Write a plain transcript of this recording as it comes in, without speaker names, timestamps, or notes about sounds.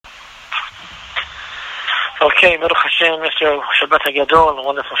Okay, Baruch Hashem, Mr. Shabbat HaGadol, a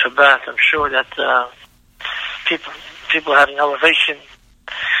wonderful Shabbat. I'm sure that people having elevation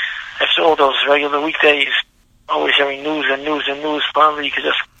after all those regular weekdays, always hearing news and news and news. Finally, you can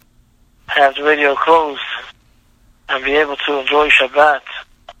just have the radio closed and be able to enjoy Shabbat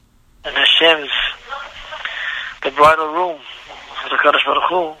and Hashem's, the bridal room for the Kadosh Baruch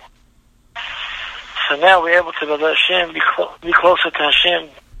Hu. So now we're able to, B'ezras Hashem, be closer to Hashem,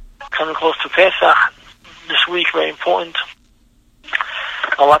 coming close to Pesach. This week, very important.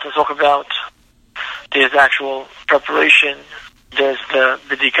 A lot to talk about. There's actual preparation. There's the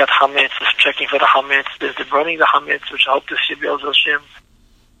B'dikat Hametz, checking for the Hametz. There's the burning the Hametz, which I hope this year, B'ezras Hashem,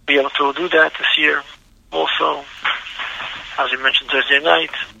 be able to do that this year. Also, as we mentioned Thursday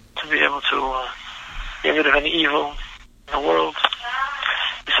night, to be able to get rid of any evil in the world.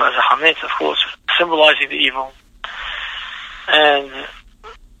 Besides the Hametz, of course, symbolizing the evil. And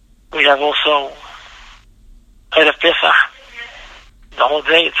we have also Erev Pesach, the whole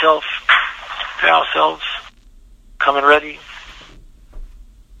day itself, prepare ourselves, coming ready,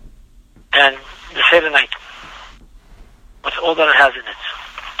 and the Seder night, with all that it has in it.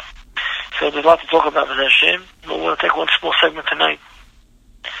 So there's a lot to talk about with Hashem, but we're going to take one small segment tonight,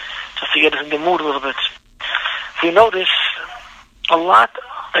 just to get us in the mood a little bit. If you notice, a lot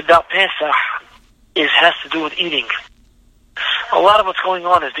about Pesach has to do with eating. A lot of what's going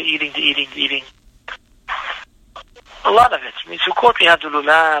on is the eating. A lot of it. I mean, Sukkot, we have the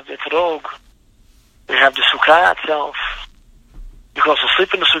lulav, the etrog, we have the sukkah itself. You can also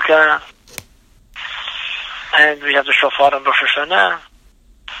sleep in the sukkah. And we have the shofar and Rosh Hashanah.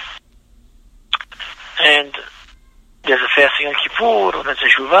 And there's a fasting on Kippur, and there's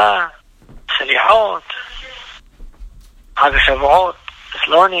a Shuvah, Selihot, Hag Shavuot, it's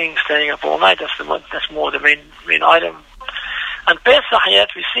learning, staying up all night. That's more the main item. And Pesach, yet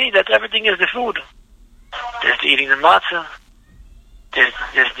we see that everything is the food. There's the eating the matzah, there's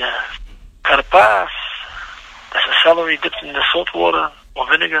the karpas, there's the celery dipped in the salt water or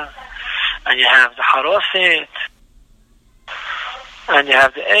vinegar, and you have the haroset, and you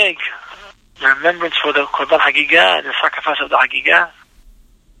have the egg, the remembrance for the korban hagigah, the sacrifice of the hagigah.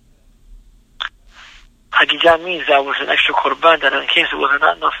 Hagigah means that was an extra korban, that in case there was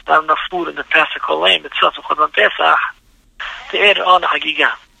not enough food in the Pesach lamb itself, the korban Pesach, to add on the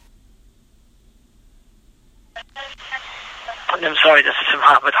hagigah. I'm sorry, that's a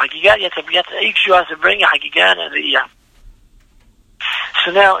simha, but hagigah, each Jew has to bring a hagigah and a riyah.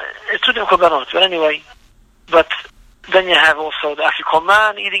 So now, it's two different korbanot, but anyway, then you have also the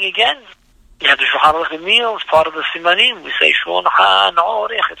afikoman, eating again. You have the Shulchan Aruch, the meal, it's part of the simanim. We say shon ha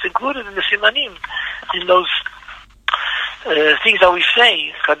na'orech, it's included in the simanim, in those things that we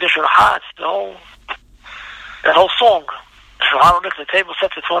say, Kadesh Hatz, that whole song. Shulchan Aruch, the table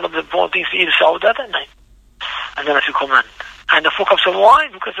sets, it's one of the important things to eat a Saudat at night. And then afikoman. And the 4 cups of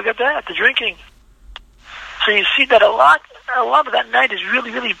wine, because forget that, the drinking. So you see that a lot of that night is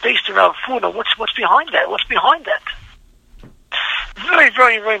really, really based around food. And what's behind that? What's behind that? Very,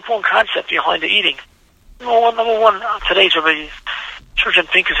 very, very important concept behind the eating. Number one, today's Rabbi Shimshon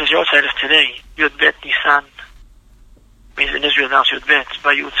Pincus' yahrzeit is today. Yud Bet Nisan. Means in Israel now it's Yud Bet.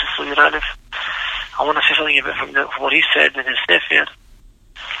 By Yud Tzisel Yud Aleph. I want to say something about from what he said in his Sefer,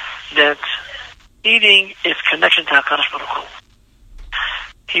 that eating is connection to HaKadosh Baruch Hu.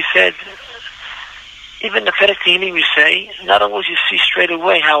 He said, even the Perek Tehillim we say, not always you see straight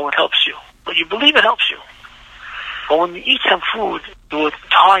away how it helps you, but you believe it helps you. But when you eat some food, you were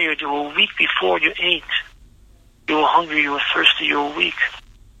tired, you were weak before you ate. You were hungry, you were thirsty, you were weak.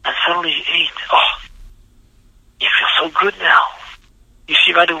 And suddenly you ate. Oh, you feel so good now. You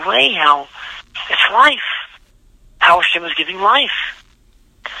see right away how it's life. How Hashem is giving life.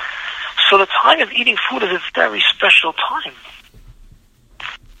 So the time of eating food is a very special time.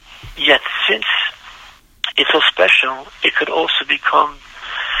 Yet since it's so special, it could also become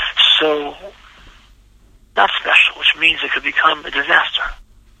so not special, which means it could become a disaster.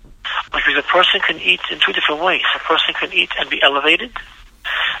 Because a person can eat in 2 different ways. A person can eat and be elevated,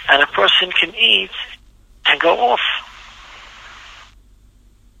 and a person can eat and go off.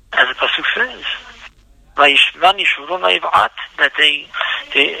 As the pasuk says, that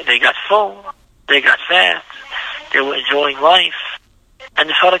they got full, they got fat, they were enjoying life, and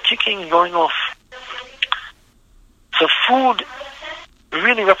they started kicking and going off. So food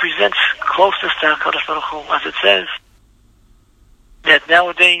really represents closeness to HaKadosh Baruch Hu, as it says that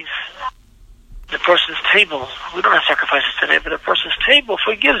nowadays the person's table, we don't have sacrifices today, but a person's table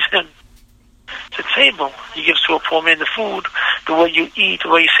forgives him. It's a table. He gives to a poor man the food, the way you eat, the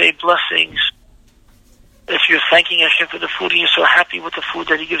way you say blessings. If you're thanking Hashem for the food and you're so happy with the food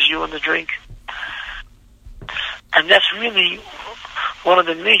that He gives you and the drink. And that's really one of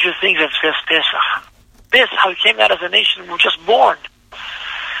the major things of Pesach. Pesach, how we came out as a nation, we were just born.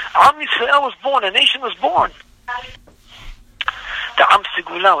 Am Yisrael was born, a nation was born. The Am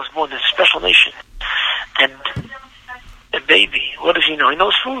Segula was born, a special nation. And a baby, what does he know? He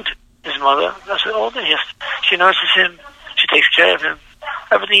knows food. His mother, that's what older he is. She nurses him, she takes care of him.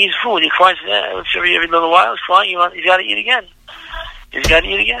 Everything is food. He cries every little while, he's crying, he's got to eat again. He's got to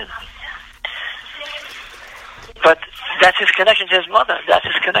eat again. But that's his connection to his mother. That's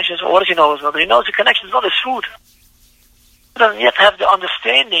his connection. What does he know of his mother? He knows the connection to his mother is food. He doesn't yet have the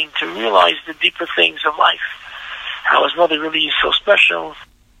understanding to realize the deeper things of life. How his mother really is so special.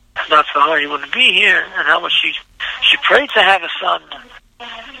 If not for her, he wouldn't be here. And how much she prayed to have a son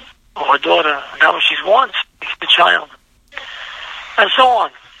or a daughter. And how much she wants the child. And so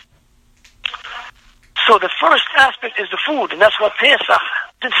on. So the first aspect is the food. And that's what Pesach,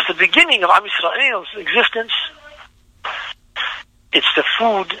 since the beginning of Am Yisrael's existence, it's the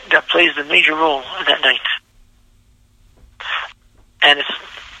food that plays the major role in that night. And it's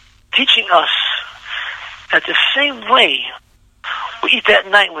teaching us that the same way we eat that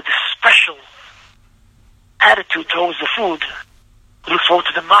night with a special attitude towards the food, we look forward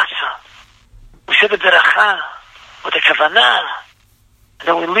to the matzah. We say the beracha with the kavanah. And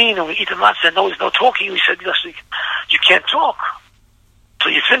then we lean and we eat the matzah. And there's no talking. We said last week, you can't talk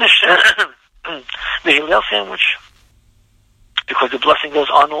till you finish the Hillel sandwich. Because the blessing goes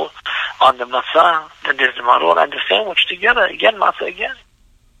on the matzah, then there's the maror and the sandwich together. Again, matzah again.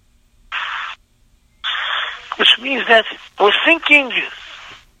 Which means that we're thinking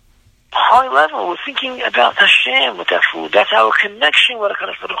high level. We're thinking about Hashem with that food. That's our connection with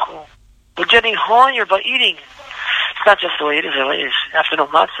HaKadosh Baruch Hu. We're getting higher by eating. It's not just the way it is. After no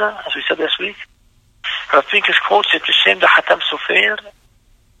matzah, as we said last week, Rav Pinkus quotes it to Shem the Hatam Sofer,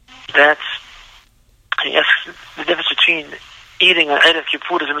 that he asks the difference between eating on Erev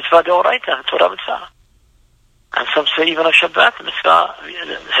Kippur is a mitzvah d'oraita, a Torah mitzvah. And some say even on Shabbat, the mitzvah,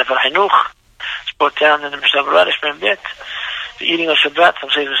 the Sefer Chinuch, it's brought down in the Mishnah Berurah, Shmem Bet. The eating on Shabbat, some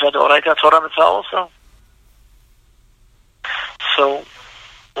say it's mitzvah d'oraita, Torah mitzvah also. So,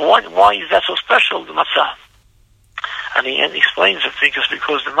 why is that so special, the matzah? And he explains it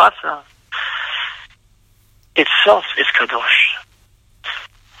because the matzah itself is kadosh.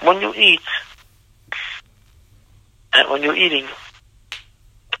 When you eat, and when you're eating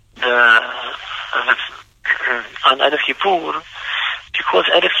on Erev Kippur, because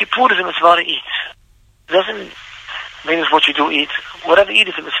Erev Kippur is a mitzvah to eat. It doesn't mean it's what you do eat. Whatever you eat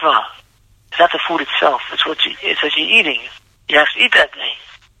is a mitzvah. It's not the food itself. It's as you're eating. You have to eat that day.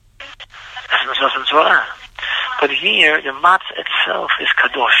 That's a mitzvah from Torah. But here, the matzah itself is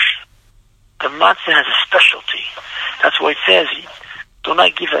kadosh. The matzah has a specialty. That's why it says, do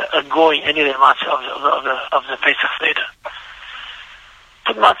not give a goy any of the matzah of the Pesach Seder.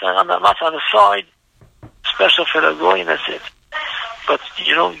 Put matzah on the side, special for the goy, and that's it. But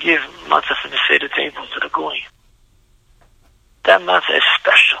you don't give matzah from the Seder table to the goy. That matzah is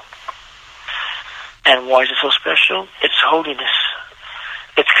special. And why is it so special? It's holiness.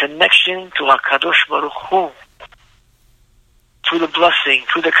 It's connection to HaKadosh Baruch Hu. Through the blessing,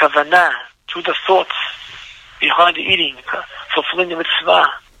 through the kavanah, through the thoughts behind the eating, fulfilling the mitzvah,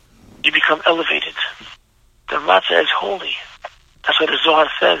 you become elevated. The matzah is holy. That's what the Zohar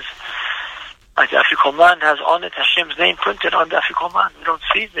says. Like the Afikoman has on it Hashem's name printed on the Afikoman. We don't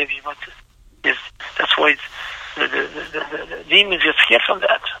see it maybe, but that's why the demons get scared from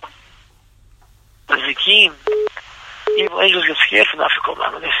that. The Zikim, evil angels get scared from the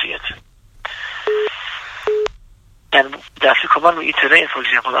Afikoman when they see it. And the Afikoman we eat today, for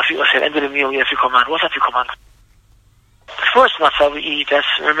example, at the end of the meal, the Afikoman. What's Afikoman? The first matzah we eat, that's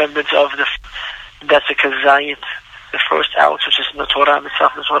remembrance of that's a kazayit, the first ounce, which is in the Torah,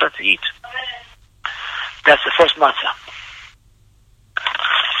 mitzvah in the Torah to eat. That's the first matzah.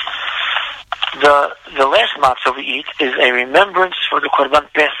 The last matzah we eat is a remembrance for the Korban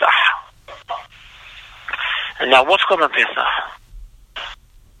Pesach. And now, what's Korban Pesach?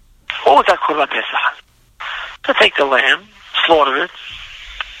 What was that Korban Pesach? To take the lamb, slaughter it,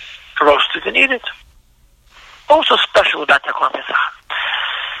 roast it, and eat it. Also special about that Korban Pesach.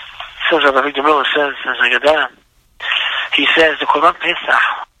 So Rabbi Victor Miller says, he says the Korban Pesach,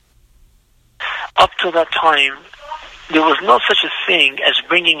 up to that time, there was no such a thing as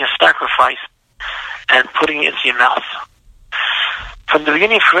bringing a sacrifice and putting it into your mouth. From the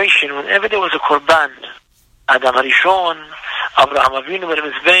beginning of creation, whenever there was a Korban, Adam HaRishon, Abraham Avinu,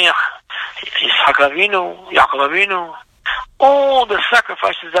 Mizbeach, Yitzhak Avinu, Yaakov Avinu, all the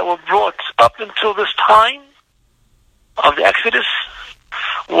sacrifices that were brought up until this time of the Exodus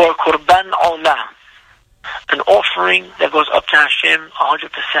were Korban Olah, an offering that goes up to Hashem 100%.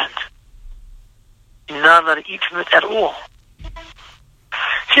 You're not allowed to eat from it at all.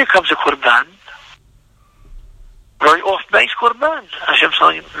 Here comes a Qurban. Very off-base Qurban. Hashem's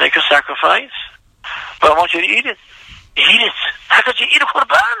telling you, make a sacrifice, but I want you to eat it. Eat it. How could you eat a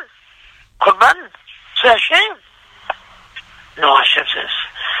Qurban? Qurban? Say Hashem. No, Hashem says,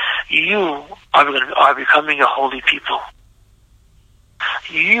 you are becoming a holy people.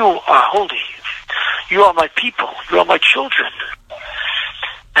 You are holy. You are my people. You are my children.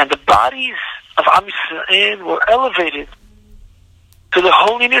 And the bodies of Am Yisrael were elevated to the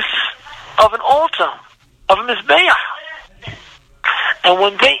holiness of an altar, of a Mizbeach. And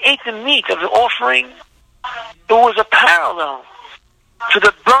when they ate the meat of the offering, it was a parallel to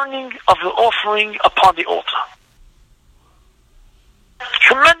the burning of the offering upon the altar.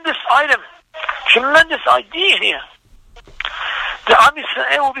 Tremendous item, tremendous idea here. The Am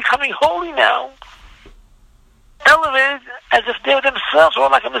Yisrael were becoming holy now, elevated as if they themselves were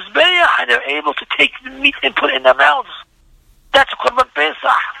like a Mizbeach, and they're able to take the meat and put it in their mouths. That's Qurban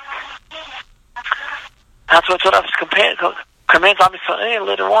Pesach. That's what Torah commands Am Yisrael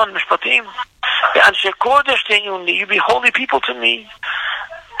later on, Mishpatim. Anshe Kodesh, you be holy people to me,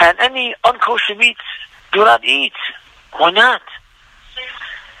 and any unkosher meat do not eat. Why not?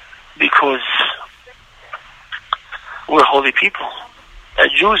 Because we're holy people. A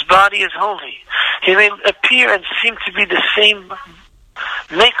Jew's body is holy. He may appear and seem to be the same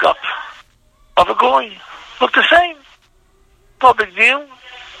makeup of a goy. Look the same. No big deal.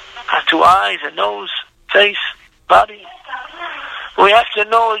 Has two eyes, a nose, face, body. We have to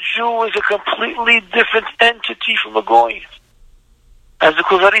know a Jew is a completely different entity from a goy. As the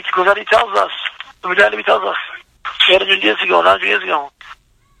Kuzari tells us, the Medalli tells us, 800 years ago, 900 years ago,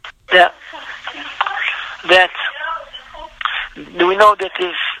 that we know that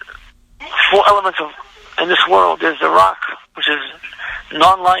there's four elements in this world. There's the rock, which is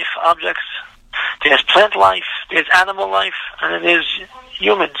non-life objects. There's plant life, there's animal life, and then there's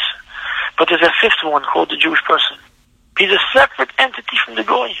humans. But there's a fifth one called the Jewish person. He's a separate entity from the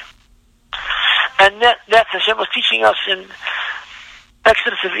Goy. And that's Hashem was teaching us in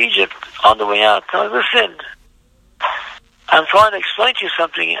Exodus of Egypt on the way out. Now listen, I'm trying to explain to you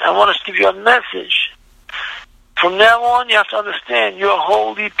something. I want to give you a message. From now on, you have to understand, you're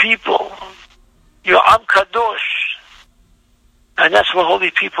holy people. You're Am Kadosh. And that's where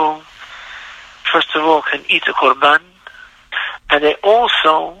holy people, first of all, can eat the Qurban. And they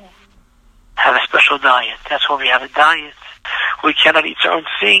also have a special diet. That's why we have a diet. We cannot eat certain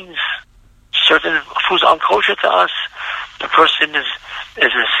things. Certain foods are unkosher to us. The person is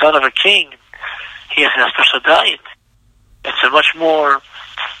a son of a king. He has a special diet. It's a much more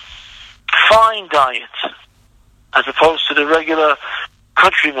fine diet as opposed to the regular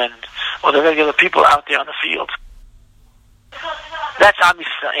countrymen or the regular people out there on the field. That's Am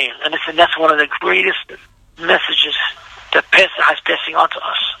Yisrael. And that's one of the greatest messages that Pesach is passing on to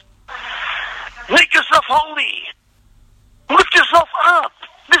us. Make yourself holy. Lift yourself up.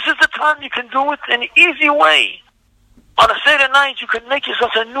 This is the time you can do it in an easy way. On a Seder night, you can make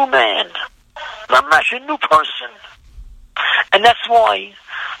yourself a new man. Mamash, a new person. And that's why,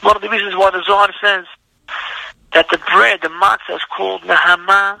 one of the reasons why the Zohar says that the bread, the matzah, is called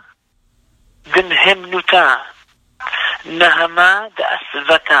Nahama Dimhemnuta. Nahama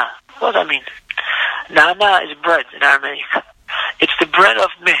Da'asvata. What does that mean? Nahama is bread in Aramaic. It's the bread of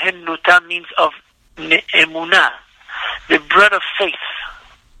Mehemnuta, means of Emunah, the bread of faith.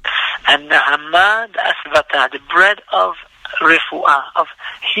 And Nahama Da'asvata, the bread of Refuah, of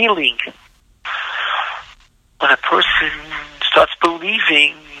healing. When a person starts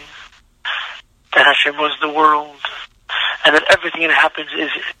believing that Hashem was the world, and that everything that happens is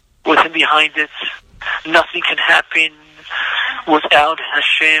with Him behind it, nothing can happen without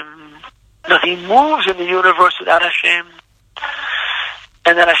Hashem, nothing moves in the universe without Hashem,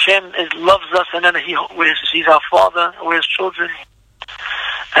 and that Hashem loves us, and then He's our Father, we're His children,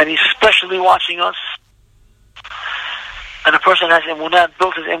 and He's specially watching us, and a person has emunah,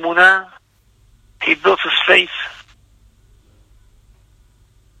 built his emunah, he built his faith.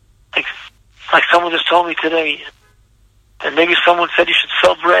 Like someone just told me today, and maybe someone said you should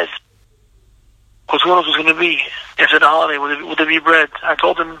sell bread. Because who knows what's going to be after the holiday? Will there be bread? I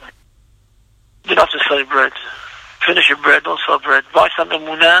told him, you don't have to sell your bread. Finish your bread, don't sell bread. Buy some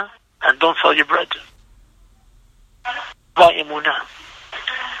emunah and don't sell your bread. Buy emunah.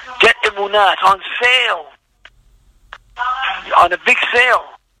 Get emunah. It's on sale. On a big sale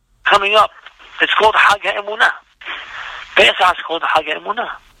coming up. It's called Hag HaEmunah. Pesach is called Hag HaEmunah.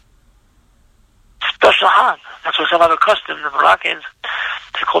 Special Hag. That's what some have a custom, the Moroccans,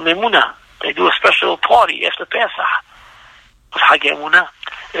 to call Emunah. They do a special party after Pesach with Hag Emunah.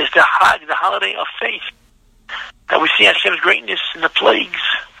 It's the Hag, the holiday of faith, that we see Hashem's greatness in the plagues.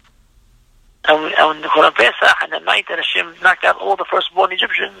 And the Quran Pesach, and the night that Hashem knocked out all the firstborn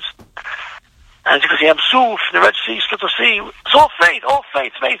Egyptians. And as you can see, Amsuf, the Red Sea, split the sea. It's all faith,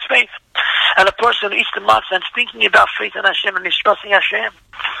 faith, faith. And a person who eats the matzah and is thinking about faith in Hashem and is trusting Hashem.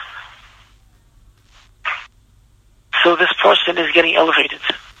 So this person is getting elevated.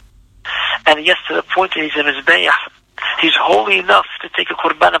 And he gets to the point that he's a Mizbeach. He's holy enough to take a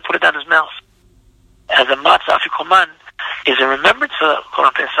Qurban and put it down his mouth. As a matzah afikoman is a remembrance for the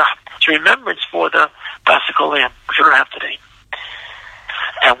Quran Pesach. It's a remembrance for the Paschal lamb, which you don't have today.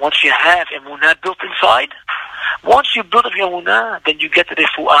 And once you have emunah built inside, once you build up your emunah, then you get the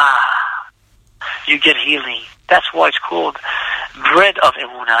refuah. You get healing. That's why it's called bread of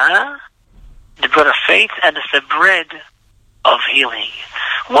emunah, the bread of faith, and it's the bread of healing.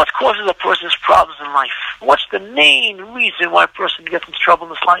 What causes a person's problems in life? What's the main reason why a person gets into trouble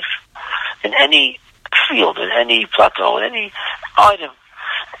in this life? In any field, in any plateau, in any item,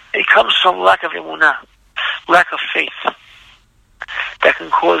 it comes from lack of emunah, lack of faith. That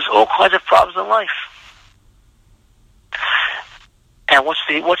can cause all kinds of problems in life. And what's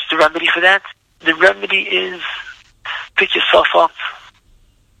the remedy for that? The remedy is pick yourself up,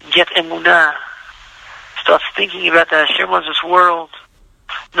 get emunah, start thinking about that Hashem runs this world.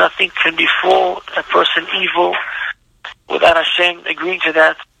 Nothing can befall a person evil without Hashem agreeing to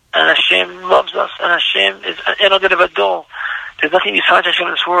that. And Hashem loves us, and Hashem is Enoged Vadol. There's nothing besides Hashem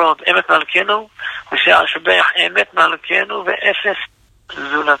in this world. Emet Malkenu, we say Al Shabbeach, Emet Malkenu ve'efes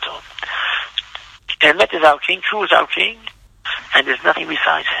Zulato. Emet is our king, true is our king, and there's nothing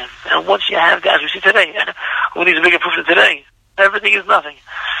besides him. And once you have that, as we see today, who needs a bigger proof than today? Everything is nothing.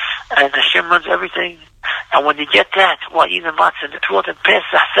 And Hashem runs everything. And when you get that, while eating the matzah, throughout the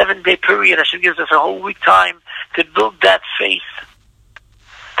Pesach 7-day period, Hashem gives us a whole week time to build that faith.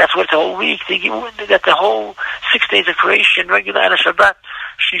 That's what it's a whole week. That the whole 6 days of creation, regular and a Shabbat,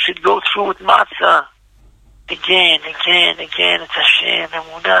 she should go through with matzah. Again. It's Hashem,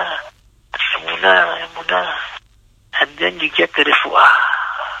 emunah. And then you get the refuah.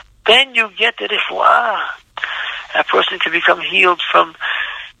 A person can become healed from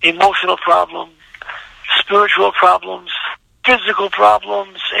emotional problems, spiritual problems, physical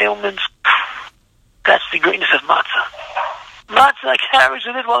problems, ailments. That's the greatness of matzah. Matzah carries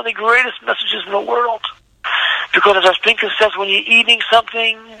in it one of the greatest messages in the world. Because as our speaker says, when you're eating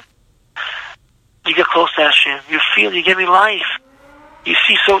something, you get close to Hashem. You feel, you give me life. You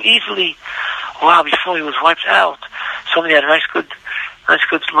see so easily, wow, before he was wiped out, somebody had a nice good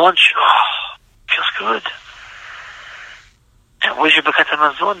lunch. Oh, feels good. And where's your Birkat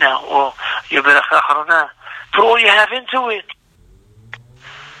HaMazon now? Or your Beracha Acharona? Put all you have into it.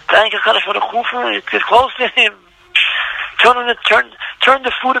 Thank HaKadosh Baruch Hu for it. Get close to him. Turn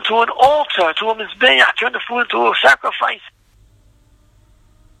the food into an altar, to a mizbeach. Turn the food into a sacrifice.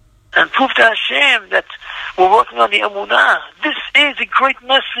 And prove to Hashem that we're working on the emunah. This is a great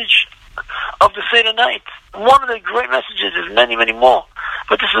message of the Seder night. One of the great messages. There's many, many more.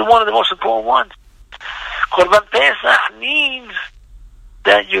 But this is one of the most important ones. Korban Pesach means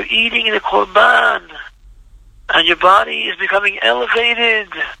that you're eating the Korban and your body is becoming elevated.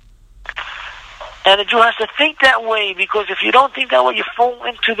 And the Jew has to think that way, because if you don't think that way, you fall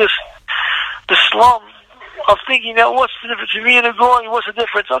into the slum of thinking that what's the difference between me and a goy? What's the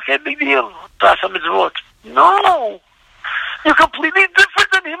difference? Okay, big deal. No! You're completely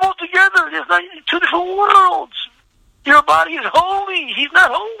different than him altogether. There's not two different worlds. Your body is holy. He's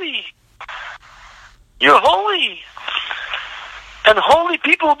not holy. You're holy. And holy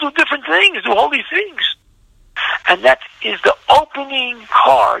people do different things, do holy things. And that is the opening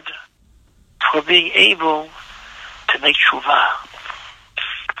card for being able to make tshuva.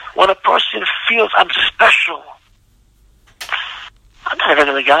 When a person feels, I'm special, I'm not a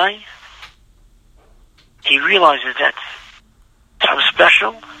regular guy, he realizes that I'm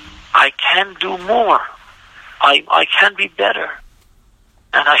special, I can do more, I can be better,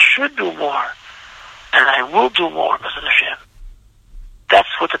 and I should do more, and I will do more, Mr. Hashem. That's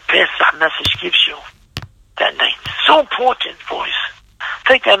what the Pesach message gives you that night. So important, boys.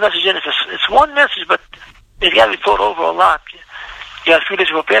 Take that message in. It's one message, but it's got to be thought over a lot. You have a few days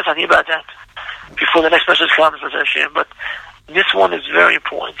before Pesach, think about that before the next message comes, Mr. Hashem. But this one is very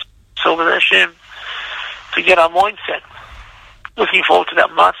important. So, Mr. Hashem, to get our mindset, looking forward to that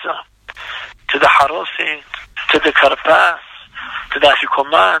matzah, to the haroset, to the karpas, to the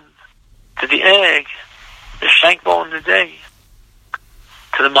afikoman, to the egg, the shank bone in the day,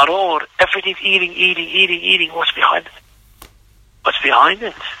 to the maror, everything's eating. What's behind it? What's behind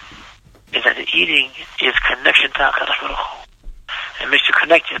it? is that the eating is connection to HaKadosh Baruch Hu. It makes you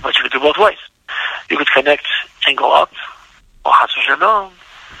connected, but you could do both ways. You could connect and go up, or Chas v'Shalom,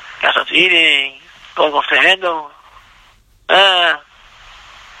 you start eating, going off the handle.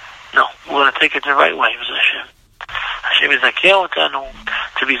 No, we're going to take it the right way, Hashem. Hashem is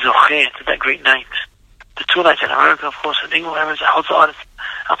to be zocheh to that great night. The 2 nights in America, of course, in England, outside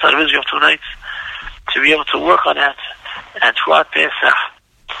of Israel, 2 nights, to be able to work on that, and throughout Pesach,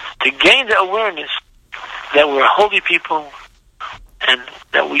 to gain the awareness that we're a holy people, and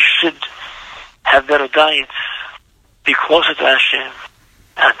that we should have better diets, be closer to Hashem,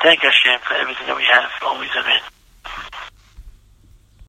 and thank Hashem for everything that we have. Always, amen.